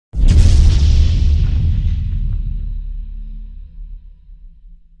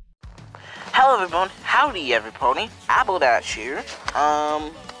Hello everyone, howdy everybody, Apple Dash here.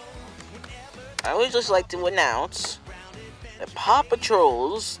 I would just like to announce that Paw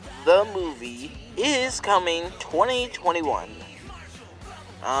Patrols, the movie, is coming 2021.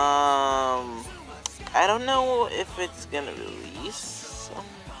 I don't know if it's gonna release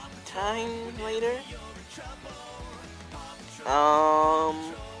sometime later.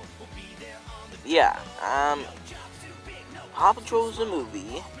 Paw Patrol's the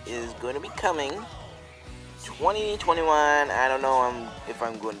movie is going to be coming 2021. I don't know if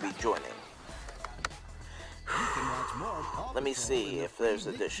I'm going to be joining. Let me see if there's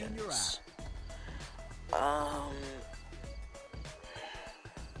additions.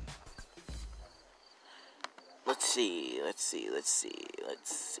 Let's see.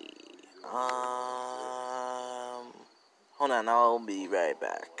 Hold on, I'll be right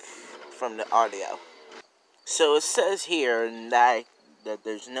back from the audio. So it says here that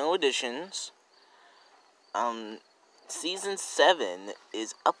there's no additions. Season 7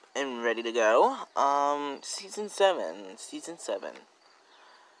 is up and ready to go. Season 7.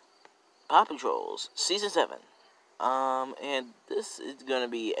 Paw Patrols, Season 7. And this is gonna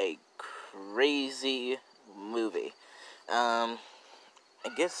be a crazy movie. I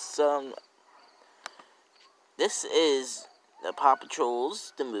guess, this is the Paw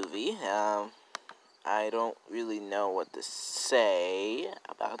Patrols, the movie. I don't really know what to say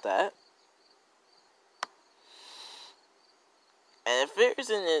about that. And if there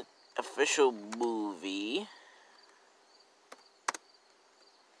isn't an official movie,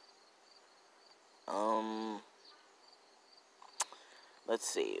 let's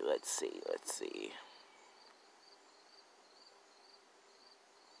see.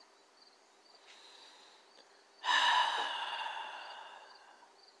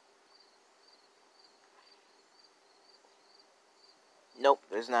 Nope,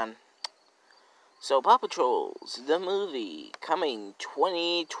 there's none. So, Paw Patrols, the movie, coming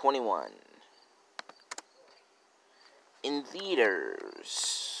 2021. In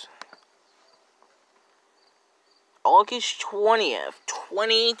theaters. August 20th,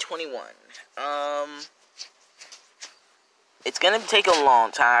 2021. It's gonna take a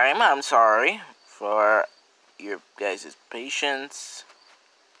long time. I'm sorry for your guys' patience.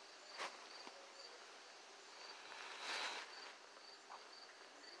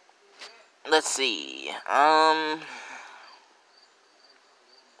 Let's see,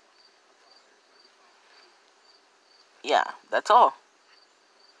 yeah, that's all.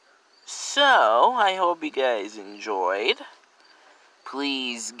 So, I hope you guys enjoyed.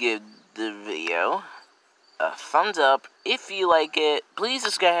 Please give the video a thumbs up if you like it. Please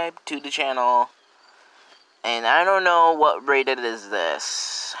subscribe to the channel. And I don't know what rated is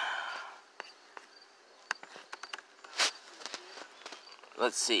this.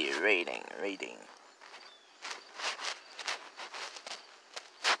 Let's see, rating.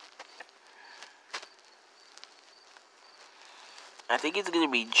 I think it's gonna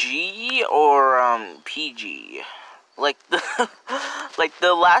be G or PG. Like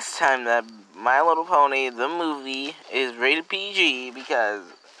the last time that My Little Pony the movie is rated PG because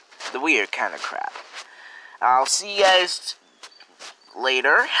the weird kind of crap. I'll see you guys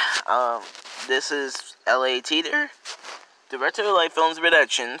later. This is L.A. Teeter, Director of Light Films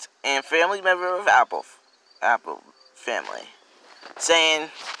Productions, and family member of Apple Family,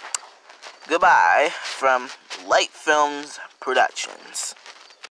 saying goodbye from Light Films Productions.